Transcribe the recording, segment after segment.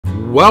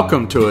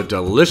Welcome to a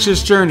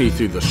delicious journey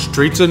through the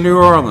streets of New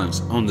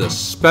Orleans on this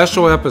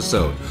special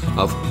episode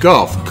of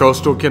Gulf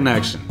Coastal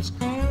Connections.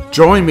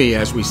 Join me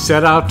as we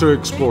set out to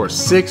explore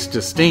 6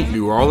 distinct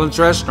New Orleans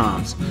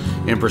restaurants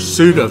in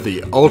pursuit of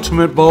the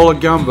ultimate bowl of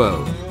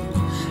gumbo.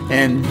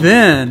 And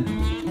then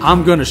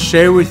I'm going to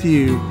share with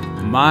you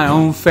my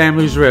own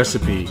family's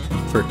recipe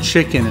for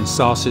chicken and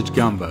sausage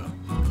gumbo.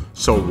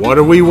 So what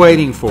are we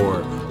waiting for?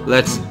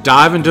 Let's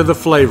dive into the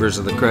flavors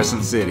of the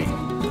Crescent City.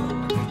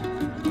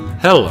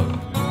 Hello,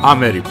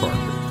 I'm Eddie Parker,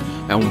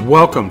 and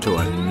welcome to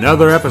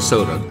another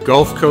episode of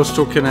Gulf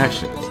Coastal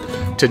Connections.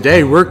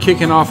 Today we're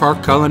kicking off our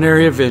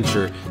culinary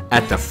adventure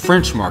at the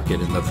French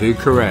Market in the Vieux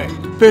Carré.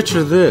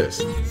 Picture this,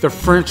 the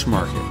French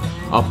Market,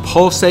 a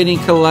pulsating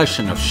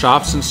collection of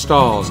shops and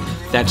stalls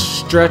that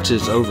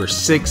stretches over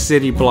 6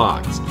 city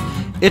blocks.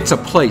 It's a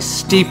place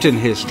steeped in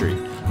history,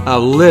 a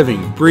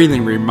living,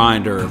 breathing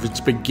reminder of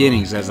its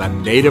beginnings as a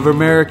Native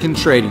American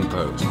trading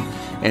post.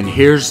 And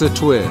here's the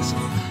twist.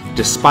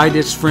 Despite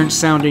its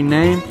French-sounding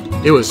name,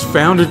 it was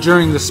founded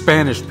during the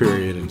Spanish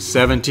period in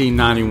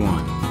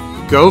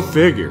 1791. Go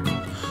figure.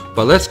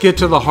 But let's get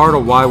to the heart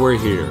of why we're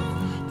here.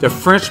 The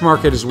French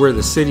Market is where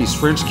the city's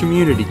French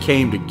community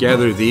came to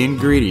gather the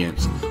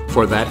ingredients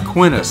for that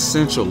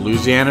quintessential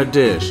Louisiana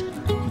dish,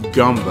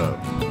 gumbo.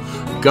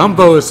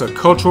 Gumbo is a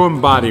cultural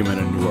embodiment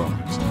of New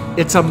Orleans.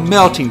 It's a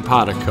melting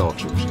pot of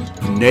cultures,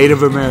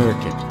 Native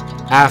American,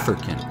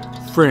 African,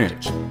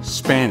 French,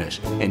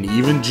 Spanish, and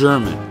even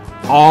German,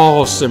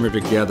 all simmer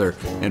together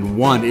in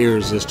one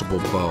irresistible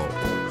bowl.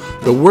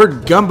 The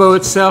word gumbo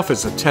itself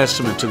is a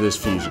testament to this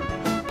fusion,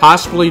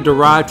 possibly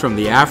derived from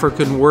the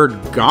African word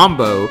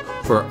gombo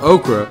for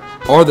okra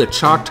or the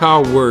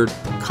Choctaw word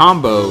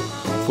combo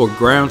for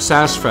ground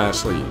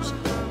sassafras leaves,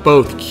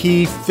 both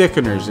key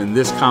thickeners in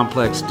this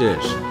complex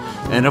dish.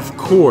 And of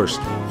course,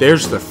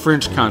 there's the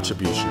French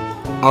contribution,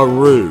 a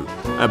roux,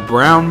 a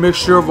brown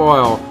mixture of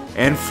oil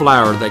and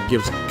flour that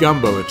gives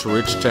gumbo its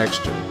rich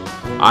texture.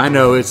 I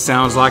know it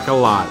sounds like a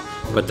lot,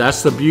 but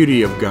that's the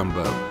beauty of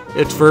gumbo.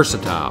 It's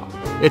versatile,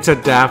 it's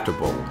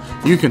adaptable.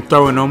 You can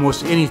throw in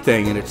almost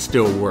anything and it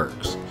still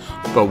works.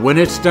 But when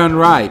it's done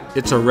right,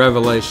 it's a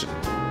revelation.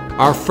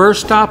 Our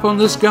first stop on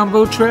this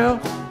gumbo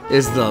trail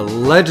is the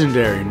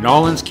legendary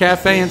Nolan's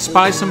Cafe and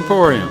Spice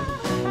Emporium.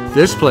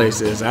 This place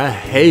is a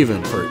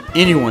haven for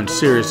anyone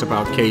serious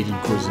about Cajun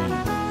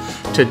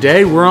cuisine.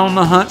 Today we're on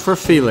the hunt for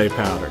filet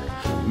powder,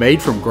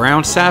 made from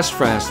ground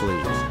sassafras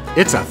leaves.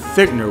 It's a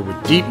thickener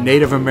with deep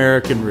Native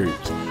American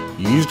roots,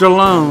 used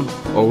alone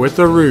or with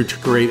the roux to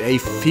create a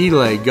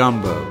filet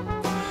gumbo.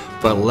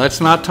 But let's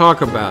not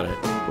talk about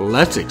it,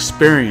 let's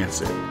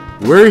experience it.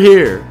 We're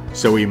here,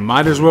 so we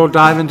might as well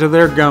dive into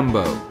their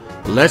gumbo.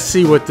 Let's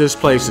see what this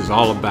place is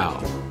all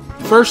about.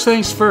 First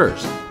things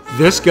first,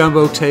 this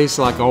gumbo tastes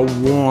like a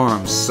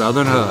warm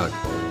southern hug,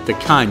 the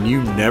kind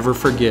you never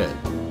forget.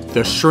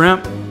 The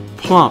shrimp,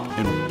 plump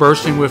and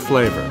bursting with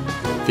flavor.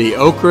 The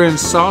okra and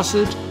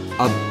sausage,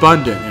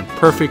 abundant and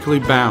perfectly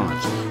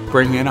balanced,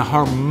 bringing a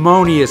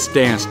harmonious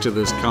dance to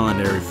this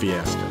culinary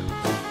fiesta.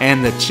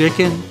 And the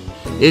chicken,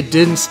 it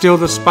didn't steal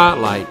the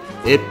spotlight,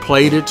 it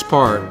played its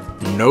part.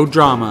 No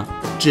drama,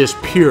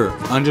 just pure,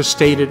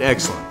 understated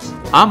excellence.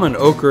 I'm an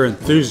okra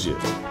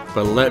enthusiast,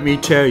 but let me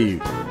tell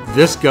you,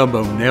 this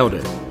gumbo nailed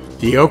it.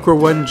 The okra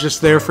wasn't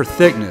just there for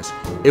thickness,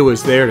 it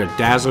was there to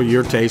dazzle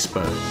your taste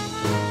buds,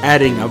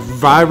 adding a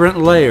vibrant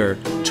layer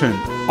to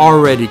an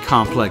already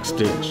complex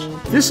dish.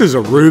 This is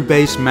a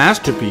roux-based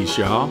masterpiece,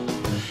 y'all.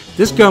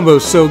 This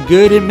gumbo's so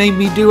good it made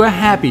me do a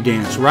happy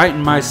dance right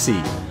in my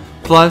seat.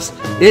 Plus,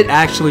 it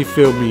actually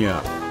filled me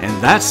up,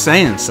 and that's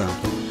saying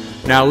something.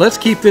 Now let's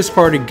keep this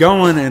party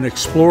going and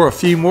explore a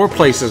few more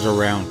places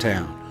around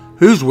town.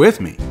 Who's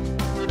with me?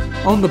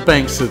 On the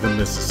banks of the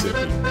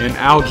Mississippi, in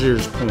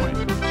Algiers Point,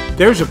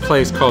 there's a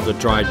place called the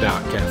Dry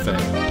Dock Cafe.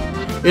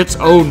 It's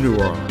old New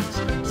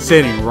Orleans,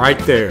 sitting right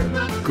there,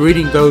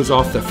 greeting those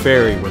off the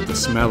ferry with the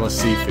smell of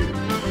seafood,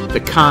 the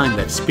kind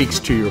that speaks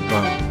to your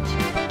bones.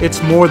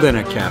 It's more than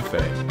a cafe.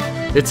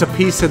 It's a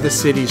piece of the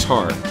city's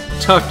heart,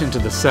 tucked into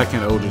the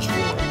second oldest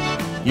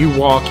ward. You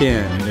walk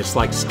in and it's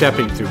like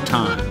stepping through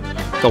time.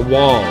 The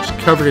walls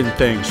covered in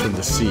things from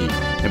the sea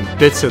and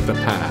bits of the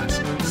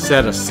past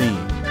set a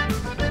scene.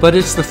 But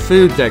it's the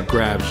food that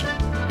grabs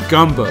you.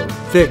 Gumbo,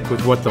 thick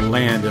with what the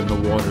land and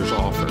the waters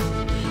offer.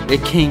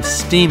 It came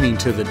steaming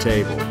to the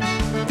table.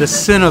 The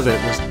scent of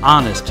it was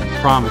honest and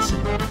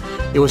promising.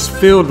 It was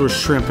filled with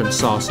shrimp and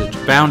sausage,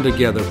 bound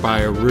together by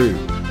a roux,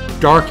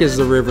 dark as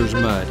the river's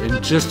mud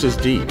and just as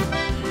deep.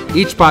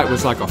 Each bite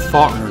was like a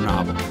Faulkner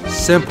novel,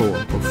 simple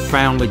and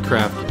profoundly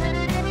crafted.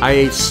 I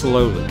ate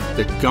slowly.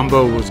 The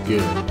gumbo was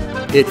good.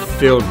 It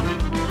filled me.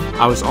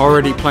 I was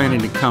already planning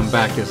to come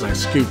back as I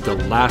scooped the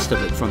last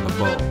of it from the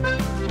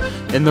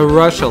bowl. In the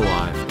rush of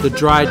life, the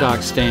dry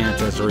dock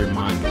stands as a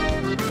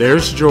reminder.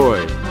 There's joy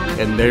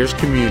and there's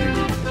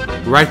community,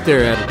 right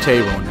there at a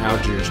table in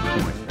Algiers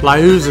Point.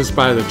 Laouz is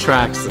by the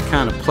tracks, the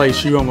kind of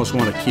place you almost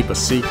want to keep a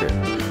secret,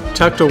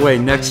 tucked away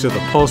next to the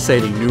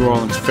pulsating New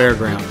Orleans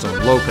Fairgrounds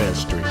on Lopez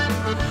Street.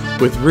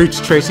 With roots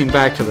tracing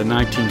back to the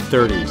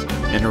 1930s,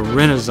 and a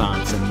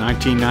renaissance in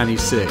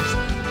 1996,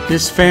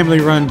 this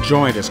family-run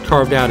joint has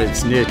carved out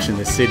its niche in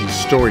the city's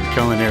storied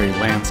culinary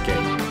landscape.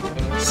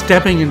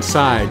 Stepping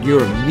inside,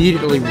 you're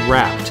immediately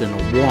wrapped in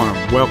a warm,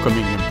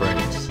 welcoming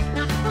embrace.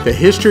 The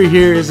history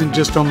here isn't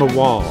just on the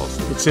walls,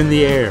 it's in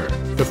the air,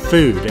 the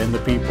food, and the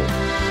people.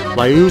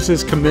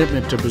 Roux's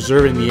commitment to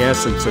preserving the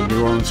essence of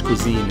New Orleans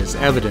cuisine is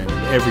evident in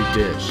every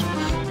dish.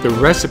 The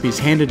recipes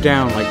handed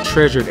down like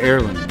treasured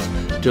heirlooms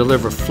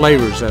deliver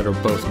flavors that are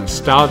both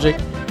nostalgic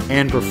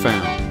and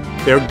profound.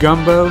 Their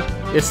gumbo,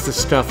 it's the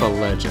stuff of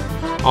legend,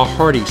 a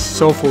hearty,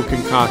 soulful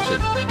concoction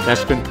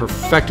that's been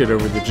perfected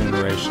over the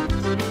generations.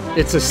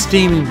 It's a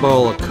steaming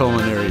bowl of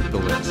culinary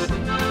bliss,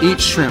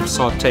 each shrimp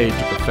sautéed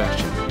to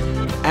perfection,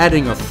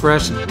 adding a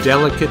fresh,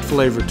 delicate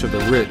flavor to the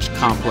rich,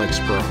 complex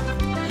broth.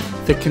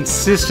 The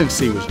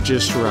consistency was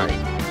just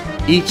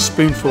right, each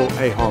spoonful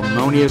a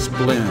harmonious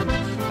blend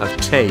of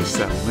taste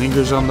that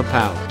lingers on the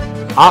palate.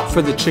 Opt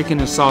for the chicken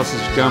and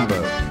sausage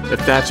gumbo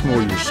if that's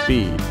more your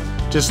speed.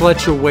 Just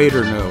let your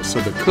waiter know so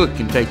the cook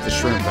can take the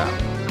shrimp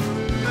out.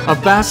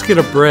 A basket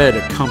of bread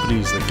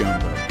accompanies the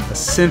gumbo,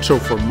 essential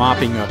for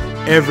mopping up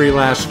every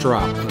last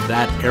drop of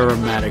that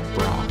aromatic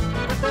broth.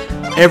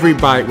 Every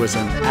bite was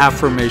an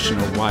affirmation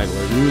of why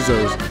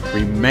Roux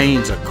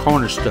remains a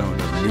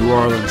cornerstone of New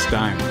Orleans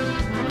dining.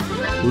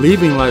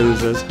 Leaving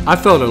Roux's, I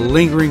felt a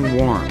lingering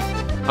warmth,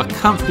 a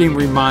comforting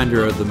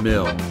reminder of the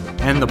meal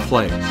and the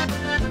place.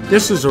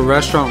 This is a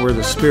restaurant where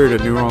the spirit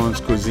of New Orleans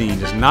cuisine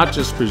is not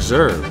just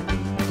preserved,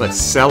 but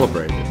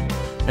celebrated,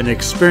 an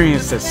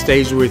experience that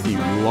stays with you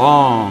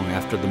long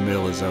after the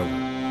meal is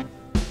over.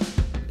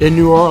 In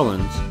New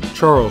Orleans,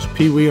 Charles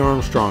Pee Wee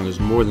Armstrong is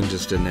more than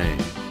just a name.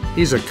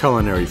 He's a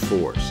culinary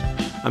force,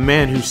 a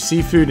man whose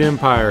seafood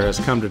empire has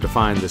come to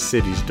define the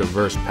city's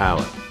diverse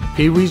palate.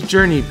 Pee Wee's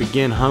journey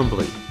began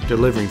humbly,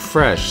 delivering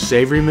fresh,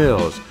 savory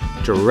meals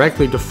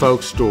directly to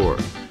folks' door,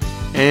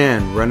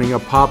 and running a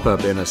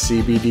pop-up in a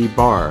CBD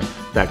bar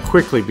that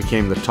quickly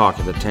became the talk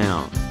of the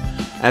town.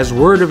 As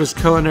word of his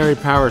culinary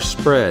power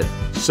spread,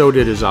 so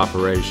did his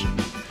operation.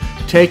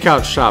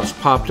 Takeout shops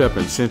popped up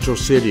in Central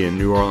City and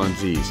New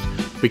Orleans East,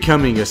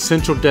 becoming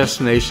essential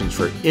destinations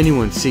for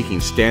anyone seeking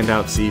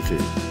standout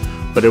seafood.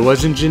 But it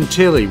wasn't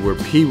Gentilly where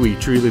Pee Wee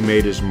truly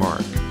made his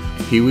mark.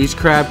 Pee Wee's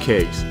Crab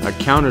Cakes, a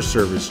counter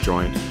service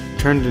joint,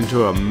 turned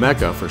into a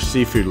mecca for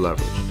seafood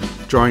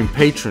lovers, drawing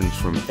patrons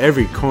from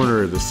every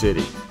corner of the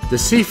city. The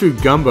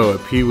seafood gumbo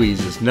at Pee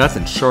Wee's is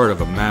nothing short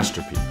of a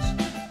masterpiece.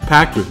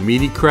 Packed with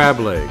meaty crab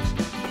legs,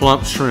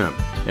 plump shrimp,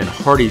 and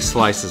hearty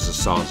slices of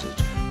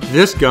sausage,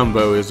 this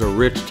gumbo is a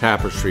rich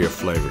tapestry of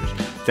flavors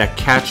that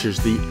captures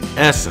the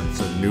essence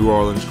of New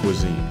Orleans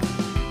cuisine.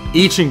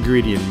 Each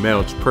ingredient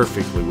melds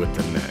perfectly with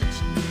the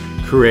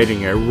next,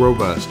 creating a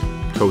robust,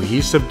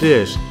 cohesive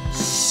dish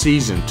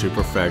seasoned to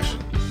perfection.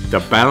 The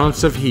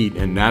balance of heat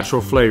and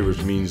natural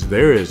flavors means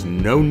there is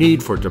no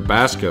need for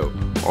Tabasco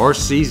or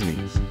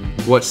seasonings.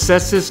 What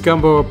sets this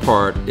gumbo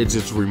apart is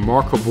its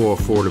remarkable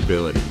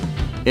affordability.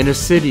 In a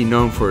city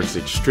known for its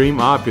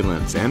extreme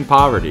opulence and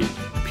poverty,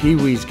 Pee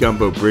Wee's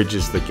Gumbo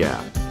bridges the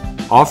gap,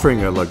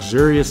 offering a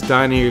luxurious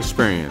dining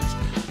experience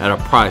at a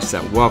price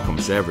that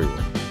welcomes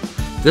everyone.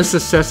 This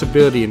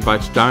accessibility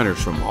invites diners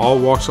from all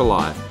walks of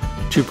life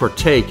to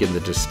partake in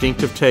the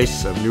distinctive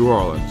tastes of New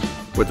Orleans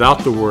without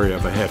the worry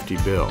of a hefty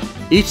bill.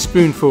 Each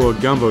spoonful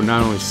of gumbo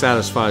not only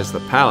satisfies the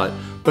palate,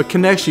 but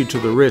connects you to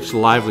the rich,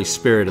 lively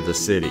spirit of the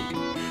city.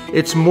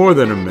 It's more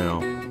than a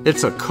meal,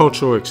 it's a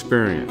cultural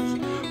experience.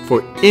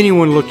 For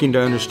anyone looking to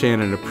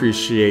understand and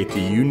appreciate the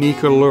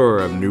unique allure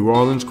of New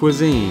Orleans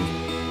cuisine,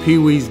 Pee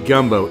Wee's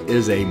Gumbo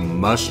is a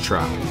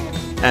must-try.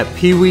 At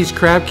Pee Wee's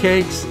Crab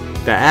Cakes,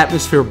 the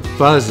atmosphere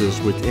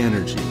buzzes with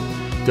energy.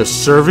 The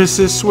service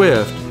is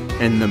swift,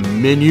 and the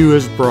menu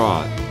is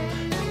broad.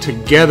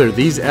 Together,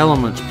 these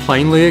elements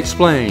plainly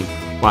explain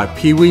why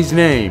Pee Wee's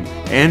name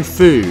and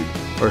food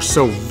are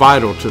so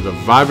vital to the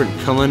vibrant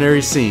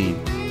culinary scene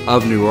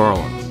of New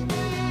Orleans.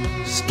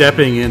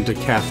 Stepping into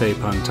Café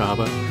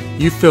Pantaba,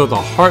 you feel the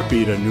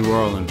heartbeat of New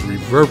Orleans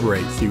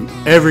reverberate through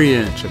every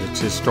inch of its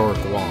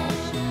historic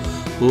walls.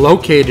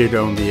 Located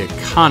on the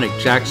iconic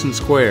Jackson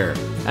Square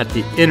at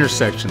the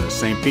intersection of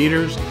St.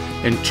 Peter's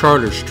and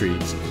Charter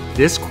Streets,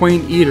 this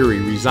quaint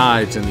eatery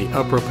resides in the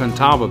Upper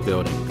Pantaba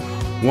building,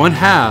 one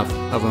half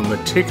of a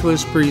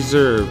meticulously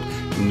preserved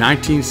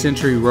 19th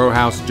century row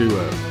house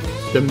duo.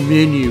 The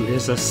menu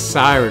is a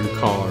siren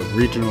call of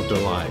regional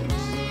delights.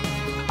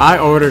 I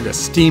ordered a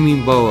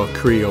steaming bowl of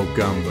Creole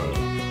gumbo,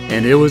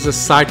 and it was a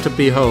sight to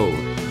behold,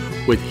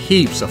 with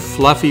heaps of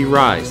fluffy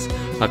rice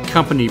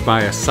accompanied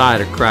by a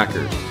side of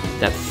crackers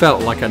that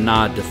felt like a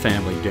nod to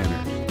family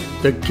dinners.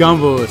 The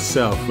gumbo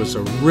itself was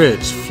a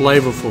rich,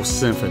 flavorful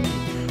symphony,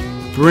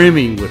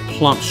 brimming with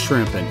plump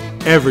shrimp in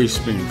every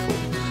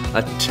spoonful,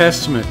 a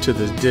testament to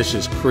the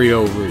dish's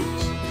Creole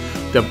roots.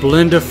 The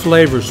blend of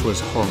flavors was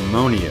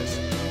harmonious,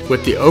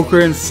 with the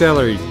okra and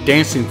celery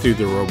dancing through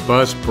the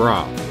robust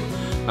broth.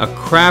 A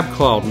crab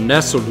claw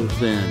nestled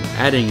within,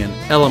 adding an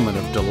element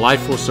of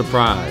delightful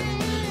surprise,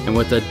 and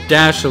with a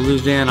dash of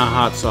Louisiana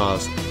hot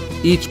sauce,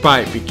 Each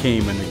bite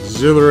became an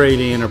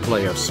exhilarating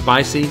interplay of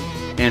spicy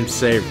and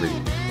savory,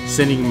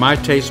 sending my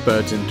taste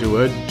buds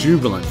into a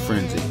jubilant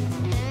frenzy.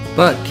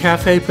 But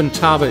Cafe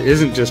Pintaba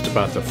isn't just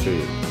about the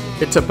food.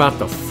 It's about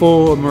the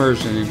full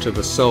immersion into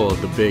the soul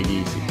of the Big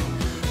Easy.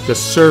 The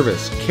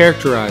service,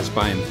 characterized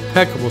by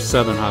impeccable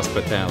Southern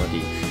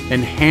hospitality,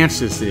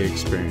 enhances the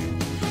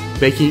experience,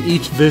 making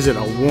each visit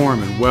a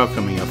warm and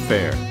welcoming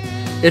affair.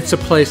 It's a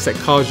place that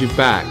calls you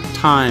back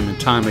time and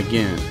time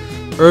again,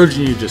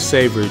 urging you to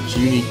savor its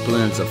unique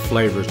blends of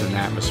flavors and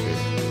atmosphere.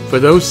 For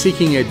those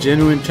seeking a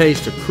genuine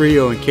taste of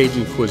Creole and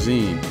Cajun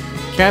cuisine,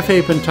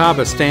 Cafe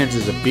Pintaba stands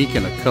as a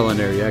beacon of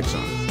culinary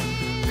excellence.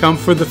 Come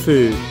for the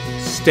food,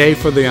 stay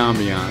for the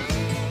ambiance,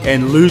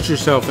 and lose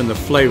yourself in the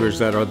flavors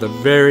that are the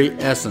very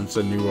essence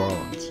of New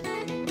Orleans.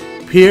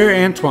 Pierre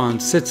Antoine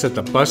sits at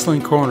the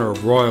bustling corner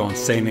of Royal and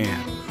St.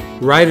 Anne,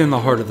 right in the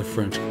heart of the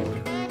French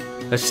Quarter.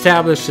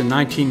 Established in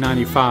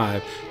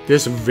 1995,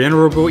 this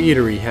venerable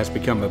eatery has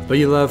become a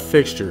beloved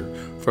fixture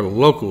for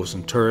locals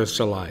and tourists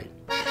alike.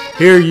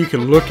 Here you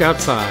can look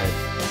outside,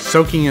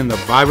 soaking in the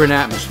vibrant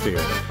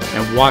atmosphere,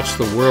 and watch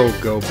the world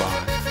go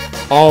by,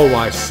 all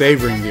while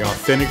savoring the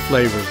authentic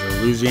flavors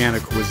of Louisiana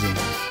cuisine.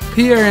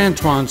 Pierre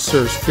Antoine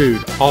serves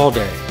food all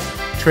day,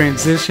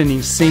 transitioning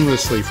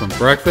seamlessly from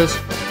breakfast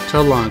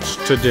to lunch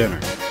to dinner.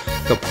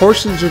 The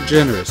portions are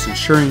generous,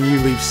 ensuring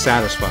you leave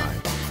satisfied,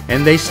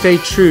 and they stay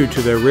true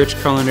to their rich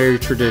culinary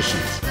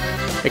traditions.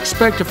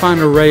 Expect to find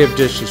an array of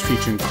dishes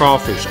featuring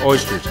crawfish,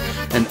 oysters,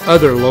 and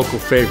other local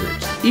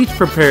favorites, each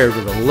prepared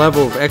with a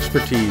level of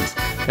expertise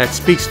that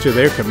speaks to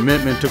their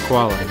commitment to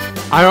quality.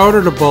 I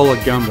ordered a bowl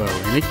of gumbo,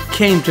 and it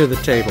came to the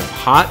table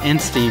hot and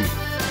steamy.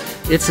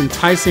 Its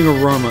enticing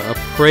aroma a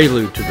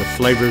prelude to the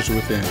flavors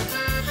within.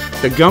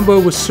 The gumbo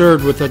was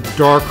served with a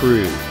dark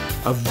roux,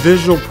 a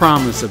visual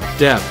promise of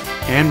depth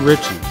and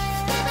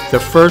richness. The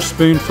first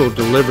spoonful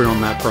delivered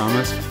on that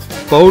promise,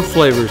 bold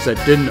flavors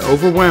that didn't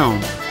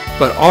overwhelm,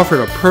 but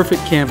offered a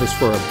perfect canvas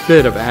for a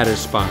bit of added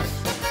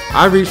spice.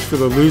 I reached for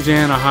the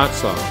Louisiana hot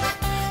sauce,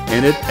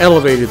 and it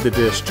elevated the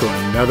dish to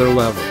another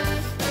level.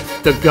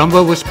 The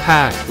gumbo was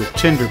packed with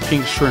tender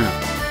pink shrimp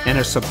and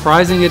a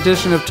surprising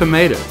addition of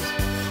tomatoes.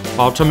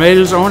 While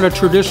tomatoes aren't a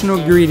traditional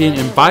ingredient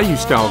in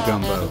Bayou-style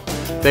gumbo,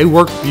 they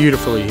work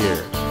beautifully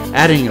here,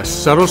 adding a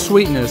subtle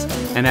sweetness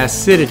and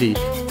acidity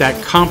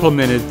that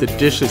complemented the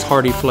dish's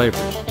hearty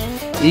flavors.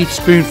 Each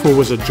spoonful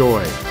was a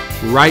joy,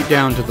 right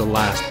down to the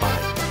last bite.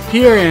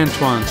 Pierre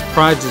Antoine's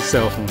prides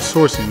itself on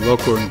sourcing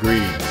local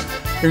ingredients,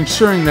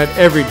 ensuring that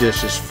every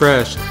dish is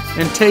fresh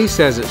and tastes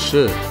as it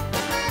should.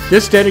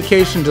 This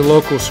dedication to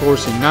local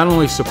sourcing not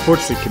only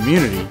supports the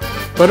community,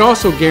 but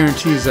also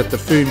guarantees that the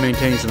food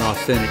maintains an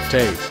authentic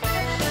taste.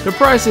 The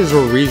prices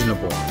are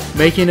reasonable,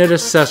 making it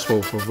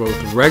accessible for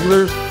both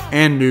regulars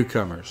and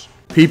newcomers.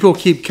 People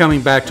keep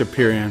coming back to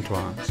Pierre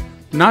Antoine's,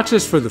 not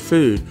just for the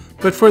food,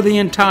 but for the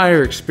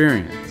entire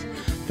experience.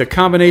 The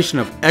combination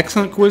of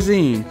excellent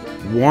cuisine,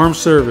 warm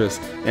service,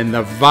 and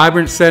the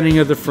vibrant setting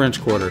of the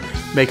French Quarter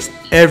makes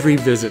every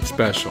visit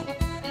special.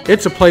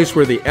 It's a place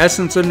where the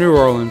essence of New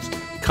Orleans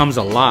comes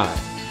alive,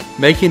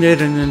 making it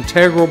an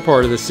integral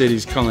part of the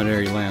city's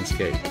culinary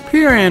landscape.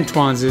 Pierre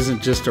Antoine's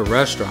isn't just a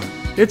restaurant,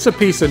 it's a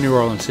piece of New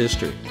Orleans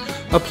history,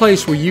 a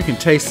place where you can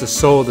taste the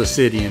soul of the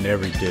city in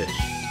every dish.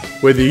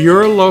 Whether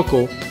you're a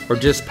local or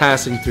just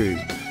passing through,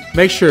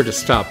 make sure to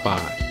stop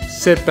by,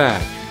 sit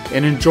back,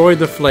 and enjoy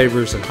the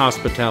flavors and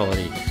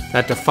hospitality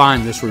that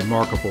define this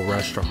remarkable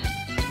restaurant.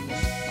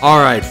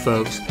 Alright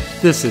folks,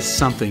 this is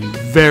something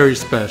very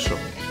special.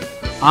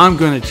 I'm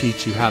going to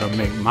teach you how to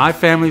make my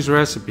family's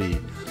recipe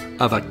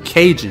of a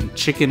Cajun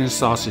chicken and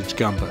sausage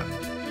gumbo.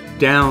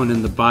 Down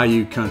in the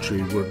Bayou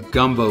country where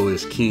gumbo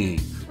is king,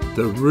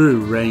 the roux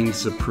reigns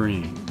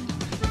supreme.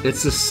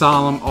 It's a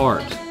solemn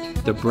art,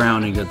 the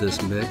browning of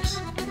this mix,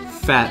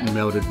 fat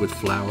melted with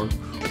flour,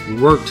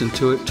 worked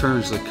until it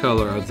turns the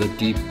color of the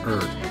deep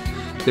earth.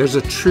 There's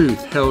a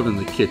truth held in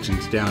the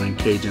kitchens down in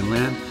Cajun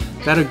land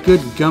that a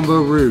good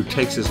gumbo roux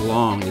takes as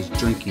long as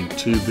drinking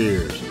 2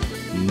 beers,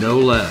 no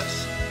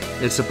less.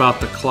 It's about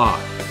the clock,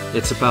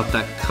 it's about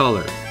that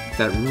color,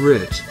 that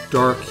rich,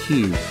 dark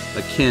hue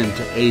akin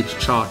to aged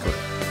chocolate,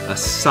 a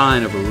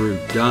sign of a roux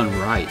done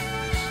right.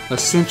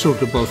 Essential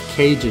to both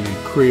Cajun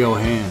and Creole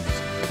hands,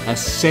 as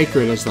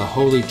sacred as the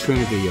holy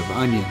trinity of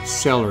onion,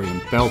 celery,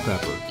 and bell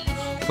pepper.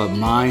 But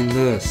mind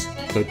this,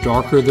 the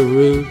darker the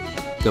roux,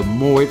 the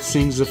more it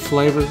sings of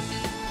flavor.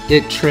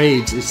 It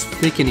trades its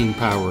thickening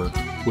power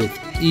with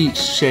each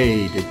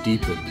shade it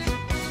deepens.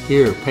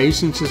 Here,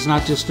 patience is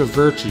not just a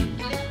virtue,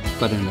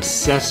 but a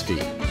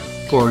necessity.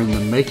 For in the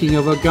making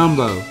of a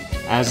gumbo,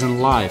 as in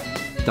life,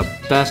 the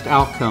best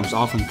outcomes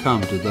often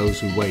come to those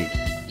who wait.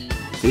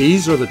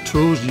 These are the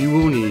tools you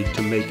will need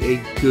to make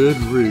a good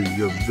roux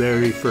your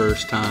very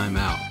first time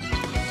out.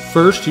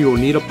 First, you will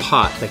need a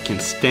pot that can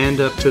stand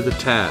up to the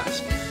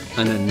task.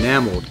 An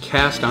enameled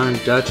cast iron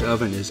Dutch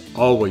oven is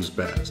always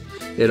best.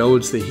 It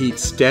holds the heat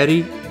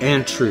steady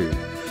and true.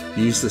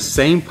 Use the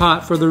same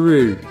pot for the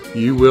roux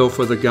you will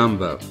for the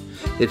gumbo.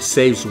 It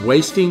saves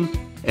wasting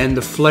and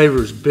the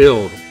flavors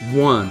build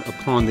one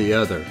upon the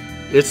other.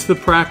 It's the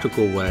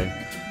practical way,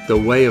 the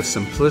way of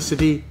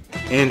simplicity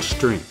and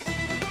strength.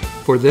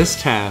 For this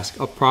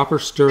task, a proper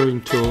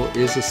stirring tool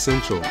is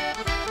essential.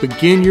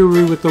 Begin your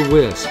roux with a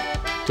whisk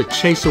to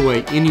chase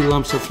away any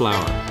lumps of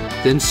flour.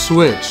 Then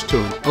switch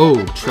to an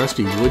old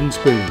trusty wooden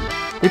spoon.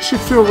 It should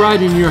feel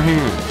right in your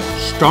hand,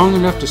 strong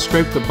enough to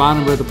scrape the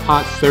bottom of the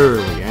pot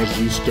thoroughly as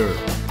you stir.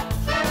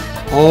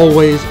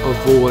 Always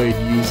avoid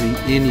using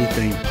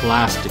anything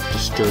plastic to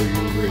stir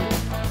your roux.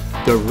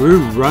 The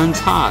roux runs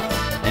hot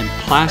and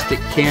plastic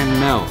can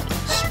melt,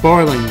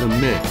 spoiling the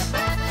mix.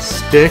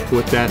 Stick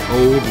with that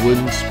old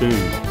wooden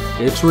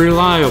spoon. It's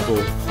reliable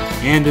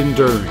and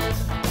enduring.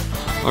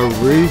 A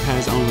roux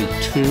has only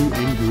 2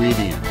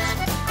 ingredients.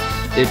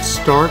 It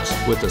starts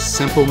with a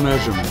simple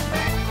measurement,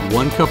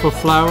 1 cup of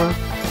flour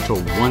to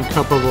 1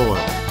 cup of oil.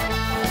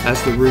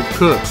 As the roux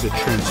cooks, it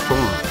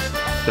transforms,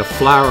 the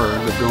flour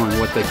undergoing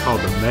what they call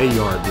the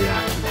Maillard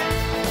reaction.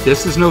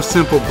 This is no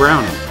simple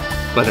browning,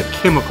 but a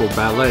chemical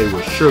ballet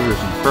where sugars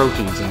and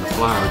proteins in the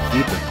flour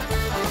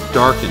deepen,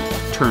 darken,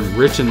 turn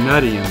rich and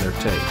nutty in their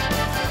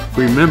taste.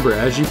 Remember,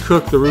 as you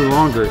cook the roux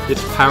longer,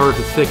 its power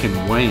to thicken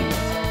wanes.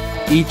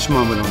 Each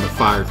moment on the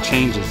fire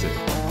changes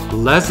it,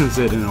 lessens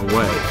it in a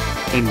way,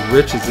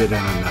 enriches it in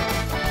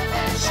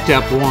another.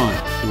 Step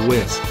 1.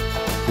 Whisk.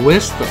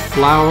 Whisk the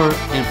flour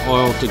and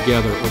oil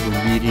together over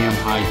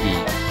medium-high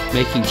heat,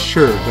 making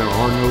sure there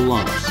are no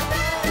lumps.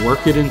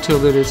 Work it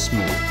until it is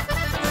smooth.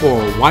 For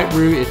a white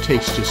roux, it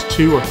takes just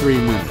 2 or 3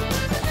 minutes.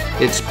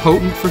 It's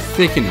potent for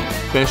thickening,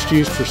 best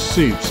used for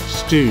soups,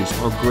 stews,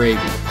 or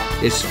gravy.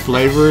 Its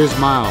flavor is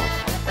mild,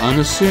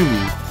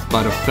 unassuming,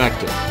 but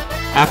effective.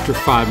 After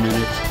 5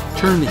 minutes,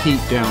 turn the heat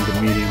down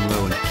to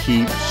medium-low and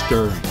keep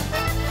stirring.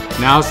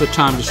 Now's the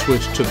time to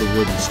switch to the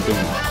wooden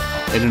spoon.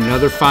 In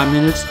another 5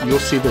 minutes, you'll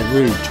see the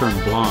roux turn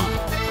blonde.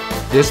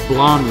 This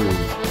blonde roux,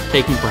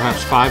 taking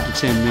perhaps 5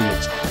 to 10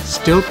 minutes,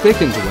 still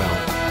thickens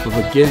well,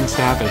 but begins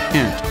to have a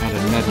hint at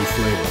a nutty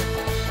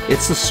flavor.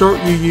 It's the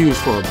sort you use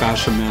for a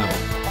bechamel,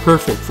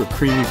 perfect for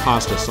creamy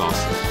pasta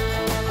sauces.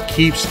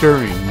 Keep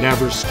stirring,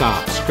 never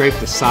stop. Scrape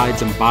the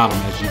sides and bottom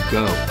as you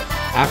go.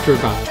 After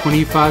about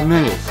 25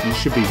 minutes, you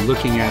should be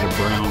looking at a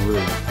brown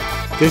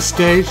roux. This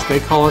stage, they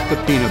call it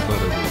the peanut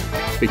butter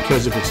roux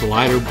because of its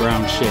lighter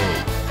brown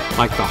shade,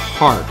 like the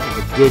heart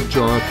of a good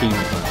jar of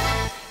peanut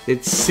butter.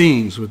 It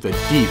sings with a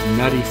deep,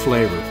 nutty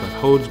flavor, but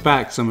holds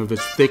back some of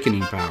its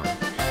thickening power.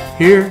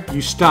 Here,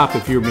 you stop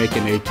if you're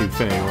making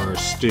étouffée or a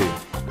stew.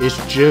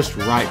 It's just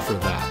right for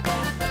that.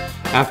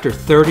 After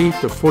 30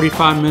 to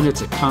 45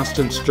 minutes of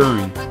constant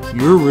stirring,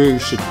 your roux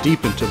should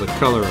deepen to the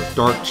color of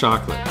dark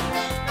chocolate.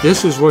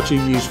 This is what you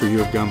use for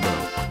your gumbo,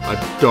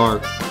 a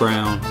dark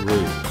brown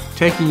roux.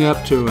 Taking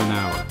up to an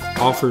hour,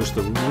 offers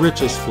the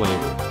richest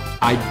flavor,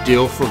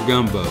 ideal for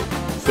gumbo,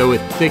 though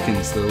it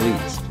thickens the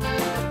least.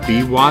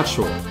 Be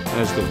watchful,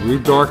 as the roux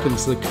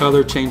darkens, the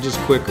color changes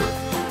quicker.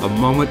 A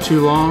moment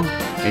too long,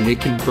 and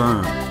it can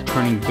burn,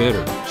 turning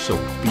bitter, so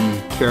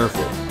be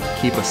careful.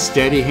 Keep a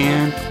steady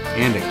hand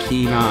and a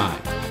keen eye.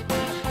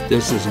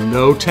 This is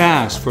no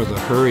task for the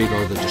hurried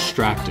or the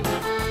distracted.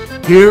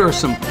 Here are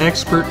some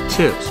expert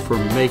tips for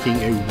making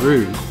a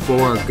roux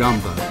for a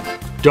gumbo.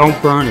 Don't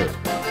burn it.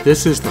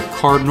 This is the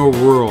cardinal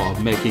rule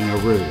of making a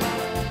roux.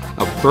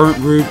 A burnt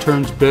roux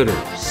turns bitter,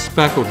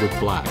 speckled with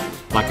black,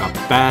 like a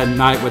bad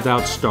night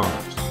without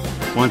stars.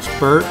 Once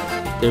burnt,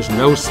 there's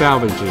no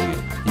salvaging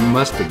it. You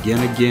must begin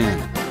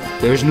again.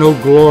 There's no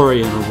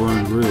glory in a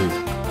ruined roux,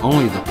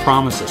 only the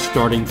promise of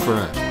starting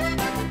fresh.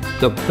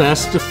 The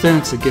best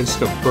defense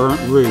against a burnt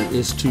roux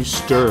is to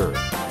stir,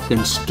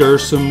 then stir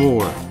some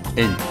more,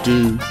 and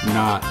do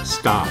not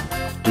stop.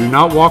 Do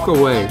not walk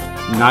away,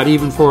 not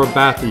even for a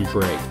bathroom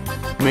break.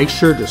 Make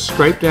sure to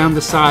scrape down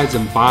the sides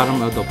and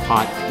bottom of the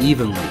pot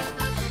evenly.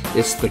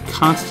 It's the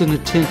constant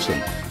attention,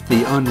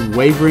 the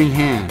unwavering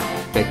hand,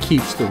 that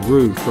keeps the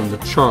roux from the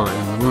char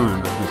and ruin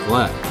of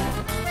neglect.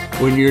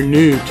 When you're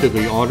new to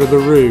the art of the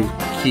roux,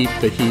 keep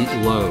the heat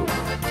low.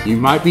 You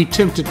might be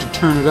tempted to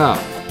turn it up,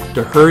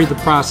 to hurry the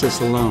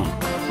process alone,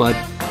 but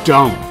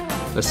don't,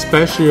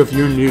 especially if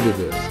you're new to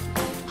this.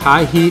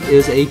 High heat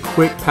is a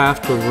quick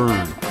path to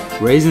ruin,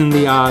 raising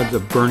the odds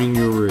of burning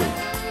your roux.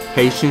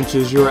 Patience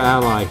is your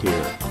ally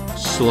here,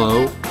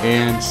 slow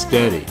and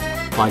steady,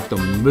 like the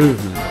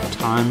movement of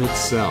time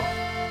itself.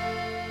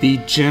 Be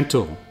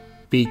gentle,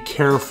 be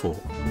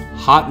careful.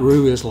 Hot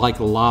roux is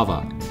like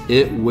lava,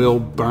 it will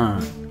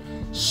burn.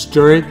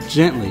 Stir it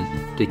gently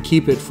to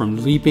keep it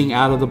from leaping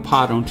out of the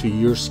pot onto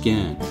your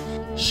skin.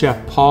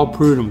 Chef Paul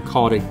Prudhomme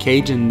called it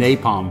Cajun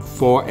napalm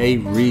for a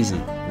reason.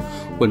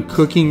 When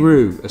cooking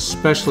roux,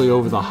 especially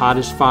over the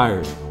hottest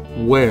fires,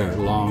 wear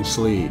long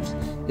sleeves.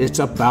 It's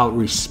about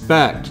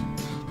respect,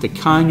 the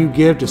kind you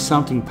give to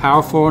something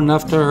powerful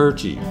enough to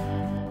hurt you.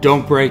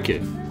 Don't break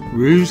it.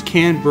 Roux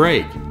can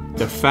break.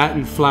 The fat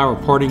and flour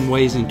parting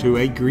ways into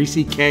a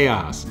greasy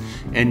chaos,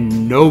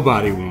 and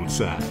nobody wants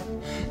that.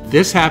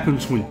 This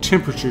happens when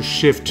temperatures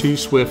shift too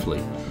swiftly,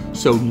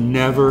 so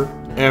never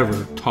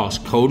ever toss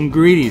cold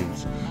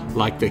ingredients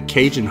like the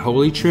Cajun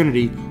Holy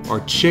Trinity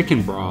or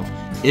chicken broth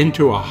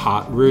into a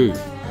hot roux.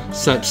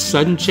 Such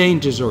sudden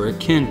changes are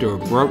akin to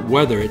abrupt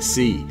weather at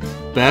sea,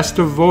 best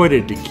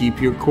avoided to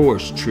keep your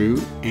course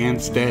true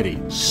and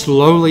steady.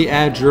 Slowly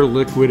add your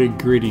liquid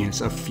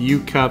ingredients a few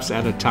cups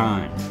at a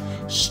time.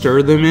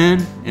 Stir them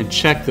in and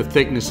check the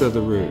thickness of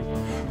the roux.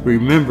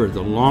 Remember,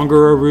 the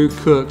longer a roux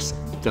cooks,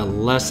 the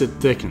less it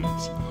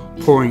thickens.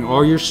 Pouring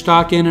all your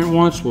stock in at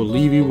once will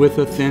leave you with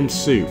a thin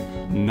soup,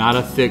 not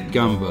a thick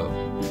gumbo.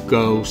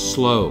 Go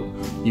slow.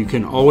 You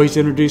can always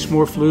introduce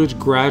more fluids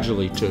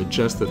gradually to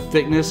adjust the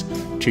thickness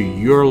to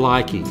your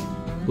liking.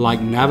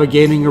 Like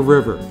navigating a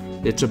river,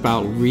 it's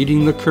about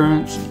reading the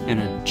currents and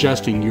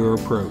adjusting your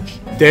approach.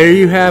 There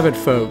you have it,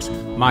 folks.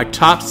 My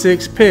top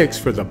 6 picks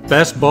for the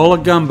best bowl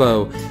of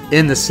gumbo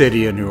in the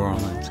city of New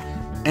Orleans.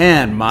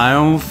 And my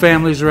own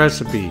family's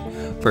recipe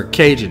for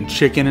Cajun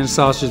chicken and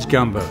sausage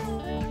gumbo.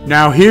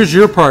 Now here's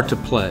your part to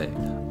play.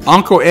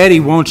 Uncle Eddie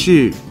wants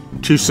you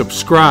to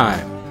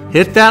subscribe,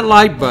 hit that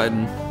like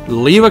button,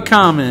 leave a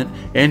comment,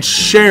 and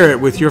share it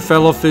with your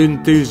fellow food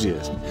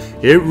enthusiasts.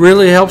 It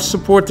really helps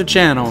support the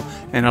channel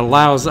and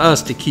allows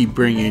us to keep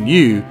bringing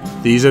you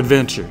these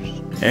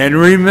adventures. And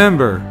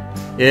remember,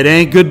 it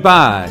ain't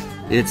goodbye,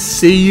 it's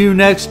see you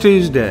next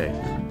Tuesday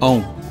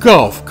on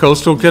Gulf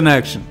Coastal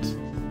Connections.